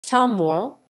Tom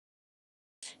Morel.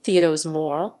 Théodose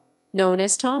Morel, known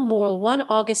as Tom Morel, 1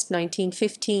 August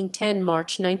 1915 – 10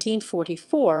 March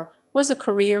 1944, was a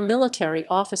career military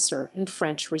officer and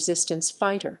French resistance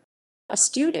fighter. A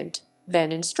student,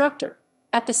 then instructor,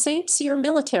 at the Saint-Cyr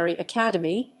Military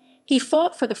Academy, he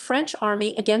fought for the French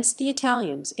army against the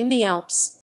Italians in the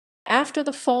Alps. After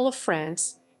the fall of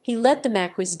France, he led the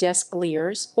Maquis des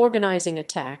Glières, organizing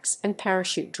attacks and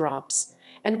parachute drops,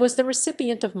 and was the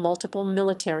recipient of multiple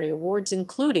military awards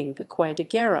including the Croix de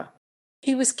Guerre.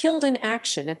 He was killed in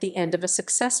action at the end of a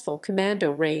successful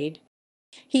commando raid.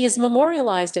 He is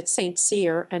memorialized at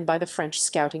Saint-Cyr and by the French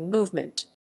scouting movement.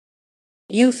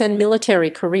 Youth and military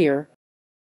career.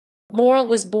 Morel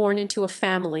was born into a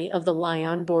family of the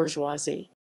Lyon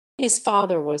bourgeoisie. His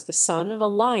father was the son of a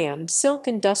Lyon silk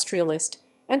industrialist,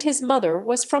 and his mother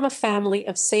was from a family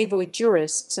of Savoy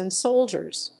jurists and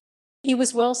soldiers. He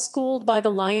was well schooled by the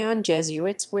Lyon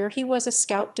Jesuits, where he was a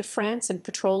scout de France and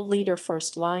patrol leader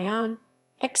first Lyon,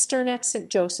 externe at St.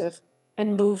 Joseph,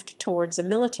 and moved towards a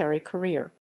military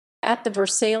career. At the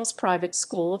Versailles Private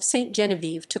School of St.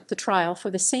 Genevieve took the trial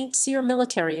for the Saint-Cyr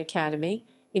Military Academy,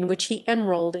 in which he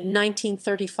enrolled in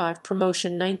 1935,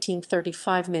 promotion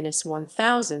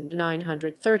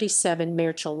 1935–1937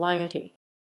 Marechal Laity.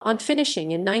 On finishing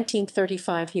in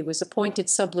 1935 he was appointed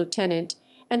sub-lieutenant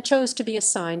and chose to be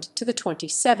assigned to the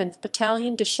 27th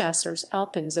Battalion de Chasseurs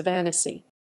Alpins of Annecy.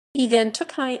 He then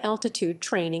took high-altitude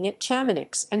training at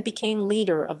Chamonix and became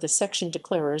leader of the section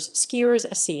declarers Skiers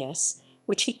SES,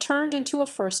 which he turned into a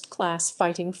first-class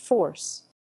fighting force.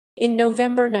 In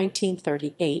November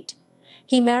 1938,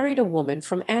 he married a woman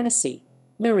from Annecy,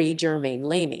 Marie-Germaine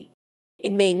Lamy.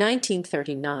 In May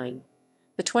 1939,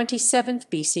 the 27th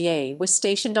BCA was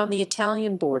stationed on the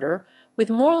Italian border with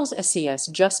Morel's SES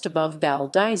just above Val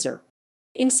d'Isère.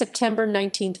 In September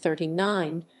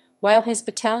 1939, while his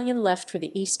battalion left for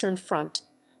the Eastern Front,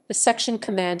 the section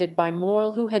commanded by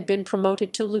Morel, who had been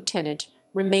promoted to lieutenant,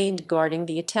 remained guarding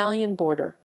the Italian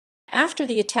border. After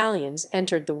the Italians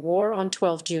entered the war on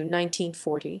 12 June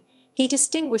 1940, he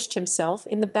distinguished himself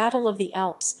in the Battle of the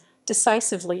Alps,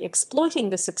 decisively exploiting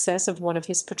the success of one of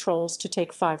his patrols to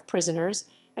take 5 prisoners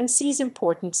and seize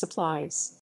important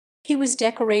supplies. He was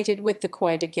decorated with the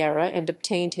Croix de Guerre and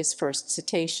obtained his first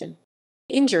citation.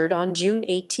 Injured on June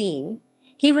 18,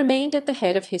 he remained at the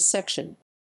head of his section.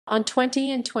 On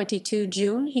 20 and 22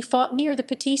 June he fought near the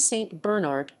Petit Saint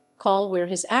Bernard col, where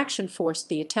his action forced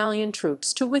the Italian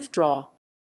troops to withdraw.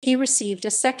 He received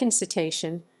a second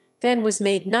citation, then was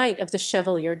made Knight of the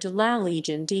Chevalier de la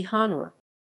Légion d'Honneur.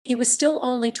 He was still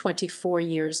only 24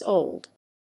 years old.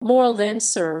 Morel then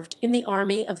served in the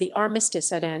army of the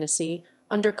Armistice at Annecy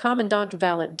under Commandant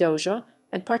Valet Doge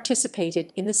and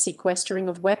participated in the sequestering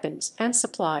of weapons and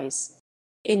supplies.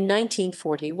 In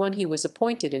 1941 he was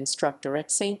appointed instructor at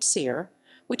Saint-Cyr,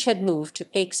 which had moved to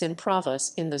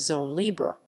Aix-en-Provence in the Zone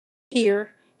Libre.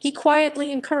 Here he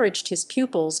quietly encouraged his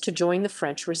pupils to join the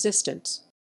French resistance.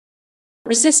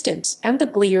 Resistance and the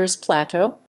Glières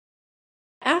Plateau.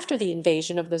 After the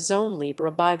invasion of the Zone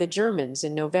Libre by the Germans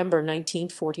in November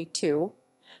 1942,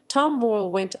 Tom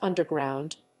Morel went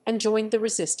underground and joined the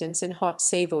resistance in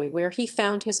Haute-Savoie, where he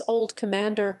found his old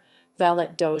commander,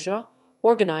 Valet Doge,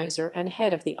 organizer and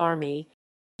head of the army.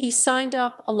 He signed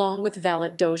up, along with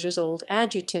Valet Doge's old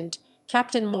adjutant,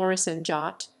 Captain Maurice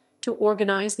Njot, to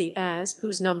organize the AS,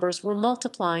 whose numbers were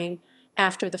multiplying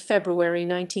after the February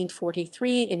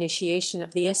 1943 initiation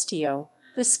of the STO,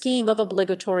 the scheme of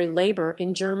obligatory labor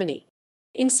in Germany.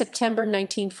 In September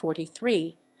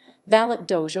 1943, Valet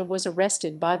Doge was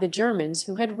arrested by the Germans,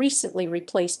 who had recently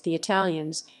replaced the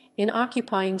Italians in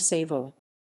occupying Savoie.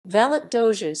 Valet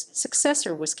Doge's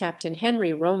successor was Captain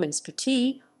Henry Romans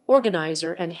Petit,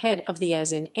 organizer and head of the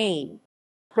AS in Aisne.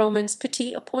 Romans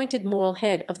Petit appointed Morel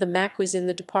head of the Maquis in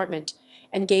the department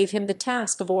and gave him the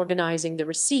task of organizing the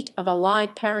receipt of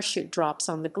Allied parachute drops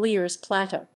on the Glières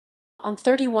Plateau. On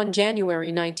 31 January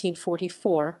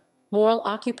 1944, Morel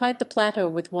occupied the plateau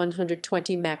with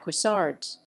 120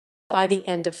 Maquisards. By the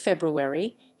end of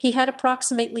February, he had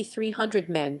approximately 300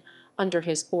 men under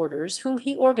his orders, whom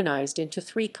he organized into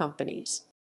 3 companies.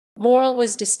 Morel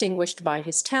was distinguished by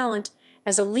his talent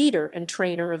as a leader and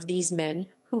trainer of these men,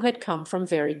 who had come from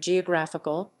varied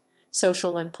geographical,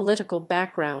 social, and political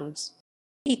backgrounds.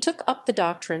 He took up the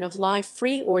doctrine of life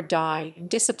free or die and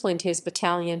disciplined his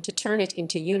battalion to turn it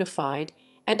into unified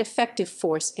and effective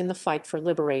force in the fight for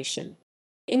liberation.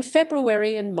 In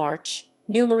February and March,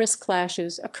 numerous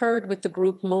clashes occurred with the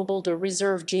Groupe Mobile de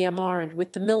Reserve GMR and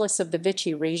with the milice of the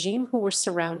Vichy regime, who were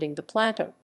surrounding the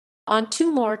plateau. On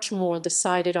 2 March, Morel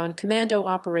decided on commando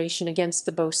operation against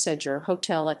the Beauséjour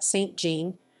Hotel at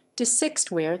Saint-Jean, to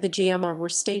 6th where the GMR were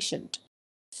stationed.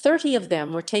 30 of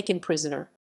them were taken prisoner.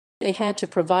 They had to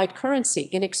provide currency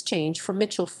in exchange for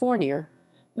Mitchell Fournier,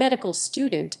 medical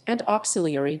student and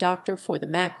auxiliary doctor for the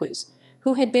Maquis,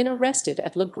 who had been arrested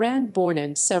at Le Grand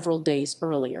Bornand several days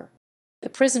earlier. The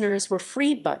prisoners were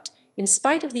freed, but, in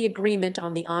spite of the agreement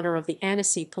on the honor of the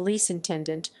Annecy police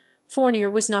intendant, Fournier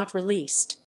was not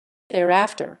released.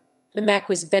 Thereafter, the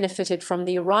Maquis benefited from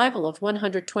the arrival of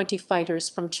 120 fighters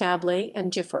from Chablais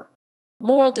and Gifford.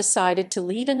 Morel decided to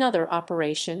lead another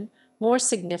operation, more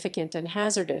significant and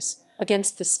hazardous,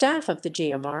 against the staff of the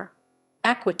GMR,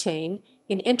 Aquitaine,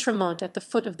 in Intremont at the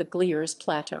foot of the Glières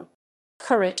plateau.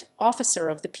 Currit, officer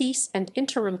of the peace and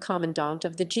interim commandant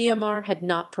of the GMR, had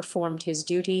not performed his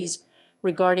duties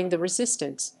regarding the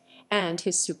resistance, and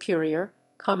his superior,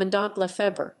 Commandant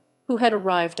Lefebvre, who had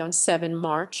arrived on 7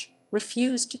 March,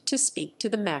 refused to speak to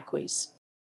the Maquis.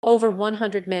 Over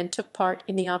 100 men took part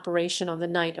in the operation on the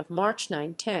night of March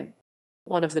 9-10.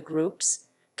 One of the groups,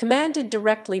 commanded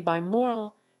directly by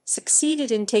Morel,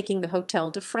 succeeded in taking the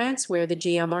Hôtel de France where the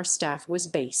GMR staff was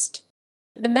based.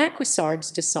 The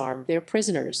Maquisards disarmed their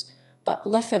prisoners, but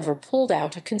Lefebvre pulled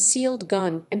out a concealed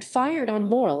gun and fired on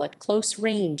Morel at close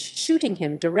range, shooting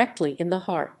him directly in the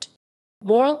heart.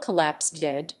 Morel collapsed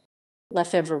dead.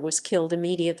 Lefebvre was killed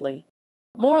immediately.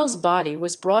 Morel's body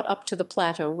was brought up to the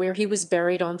plateau where he was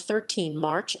buried on 13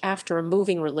 March after a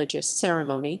moving religious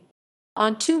ceremony.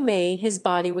 On 2 May his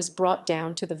body was brought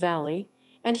down to the valley,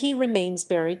 and he remains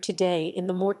buried today in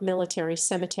the Mort Military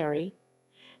Cemetery,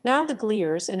 now the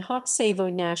Glières and Haute-Savoie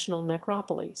National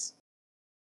Necropolis.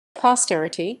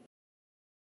 Posterity.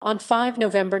 On 5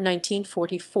 November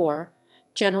 1944,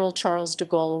 General Charles de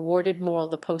Gaulle awarded Morel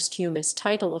the posthumous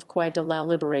title of Croix de la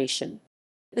Libération.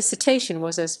 The citation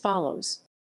was as follows.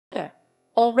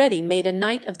 Already made a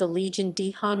Knight of the Légion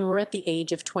d'Honneur at the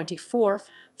age of 24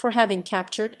 for having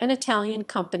captured an Italian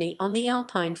company on the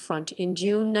Alpine front in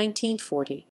June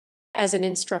 1940. As an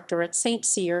instructor at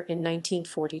Saint-Cyr in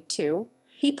 1942,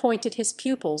 he pointed his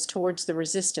pupils towards the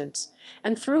resistance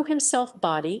and threw himself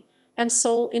body and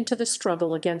soul into the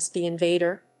struggle against the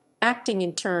invader, acting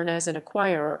in turn as an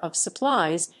acquirer of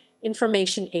supplies,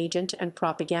 information agent, and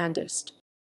propagandist.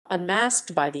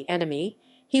 Unmasked by the enemy,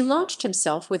 he launched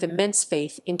himself with immense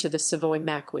faith into the Savoy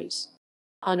Maquis.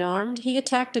 Unarmed, he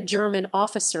attacked a German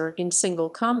officer in single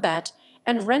combat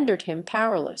and rendered him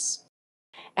powerless.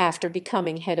 After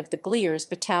becoming head of the Glières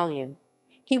battalion,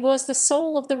 he was the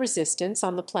soul of the resistance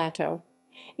on the plateau,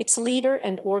 its leader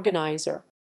and organizer.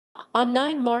 On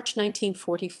 9 March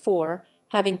 1944,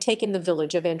 having taken the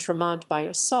village of Intremont by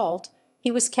assault,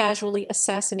 he was casually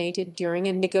assassinated during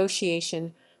a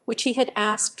negotiation which he had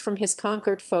asked from his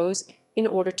conquered foes in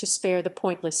order to spare the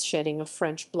pointless shedding of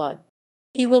French blood.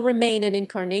 He will remain an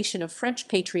incarnation of French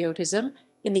patriotism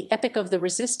in the epic of the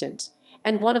resistance,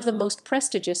 and one of the most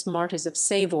prestigious martyrs of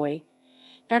Savoy.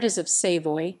 Martyrs of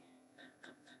Savoy.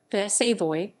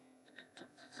 Savoy.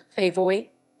 Savoy.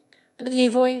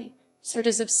 Savoy.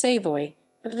 Martyrs of Savoy.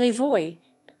 Savoy.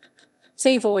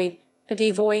 Savoy.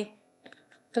 Savoy.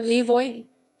 Savoy.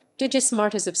 Digis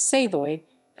Martyrs of Savoy.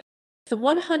 The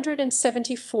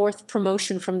 174th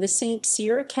promotion from the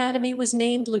Saint-Cyr Academy was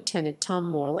named Lieutenant Tom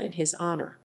Morel in his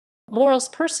honor. Morel's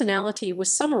personality was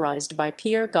summarized by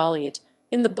Pierre Galliot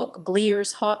in the book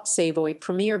Glières Haute-Savoie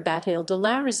Première Bataille de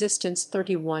la Résistance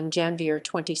 31 Janvier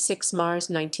 26 Mars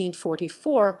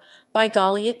 1944 by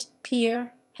Galliot,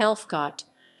 Pierre, Helfgott,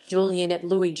 Julien et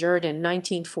Louis Jourdan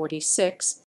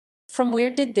 1946. From where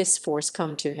did this force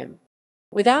come to him?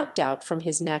 Without doubt from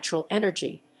his natural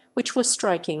energy, which was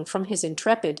striking from his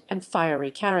intrepid and fiery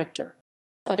character.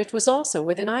 But it was also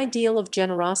with an ideal of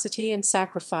generosity and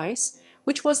sacrifice,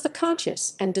 which was the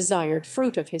conscious and desired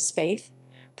fruit of his faith.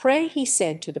 "Pray," he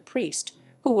said to the priest,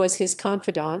 who was his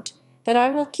confidant, "that I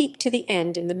will keep to the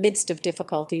end in the midst of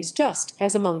difficulties just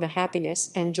as among the happiness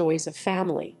and joys of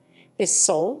family, this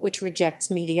soul which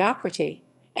rejects mediocrity,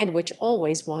 and which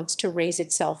always wants to raise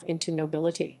itself into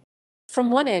nobility." From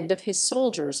one end of his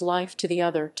soldier's life to the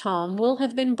other, Tom will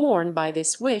have been borne by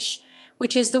this wish,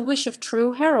 which is the wish of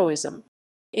true heroism.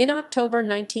 In October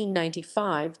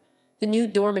 1995, the new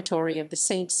dormitory of the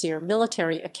Saint-Cyr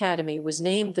Military Academy was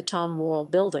named the Tom Morel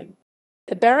Building.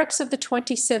 The barracks of the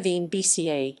 27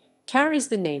 BCA carries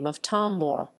the name of Tom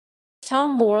Morel.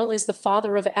 Tom Morel is the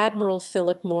father of Admiral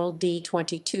Philip Morel d.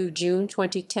 22 June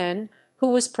 2010, who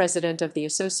was president of the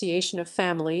Association of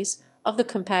Families of the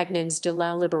Compagnons de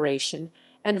la Libération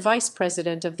and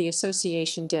vice-president of the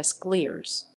Association des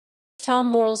Glières. Tom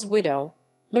Morel's widow,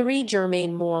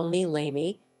 Marie-Germaine Morel née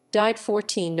Lamy, died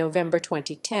 14 November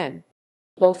 2010.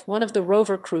 Both one of the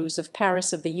rover crews of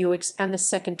Paris of the UX and the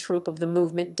second troop of the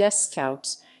Movement des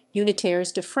Scouts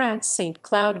Unitaires de France St.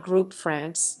 Cloud Group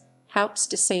France, Haups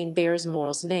de Saint bears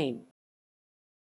Morel's name.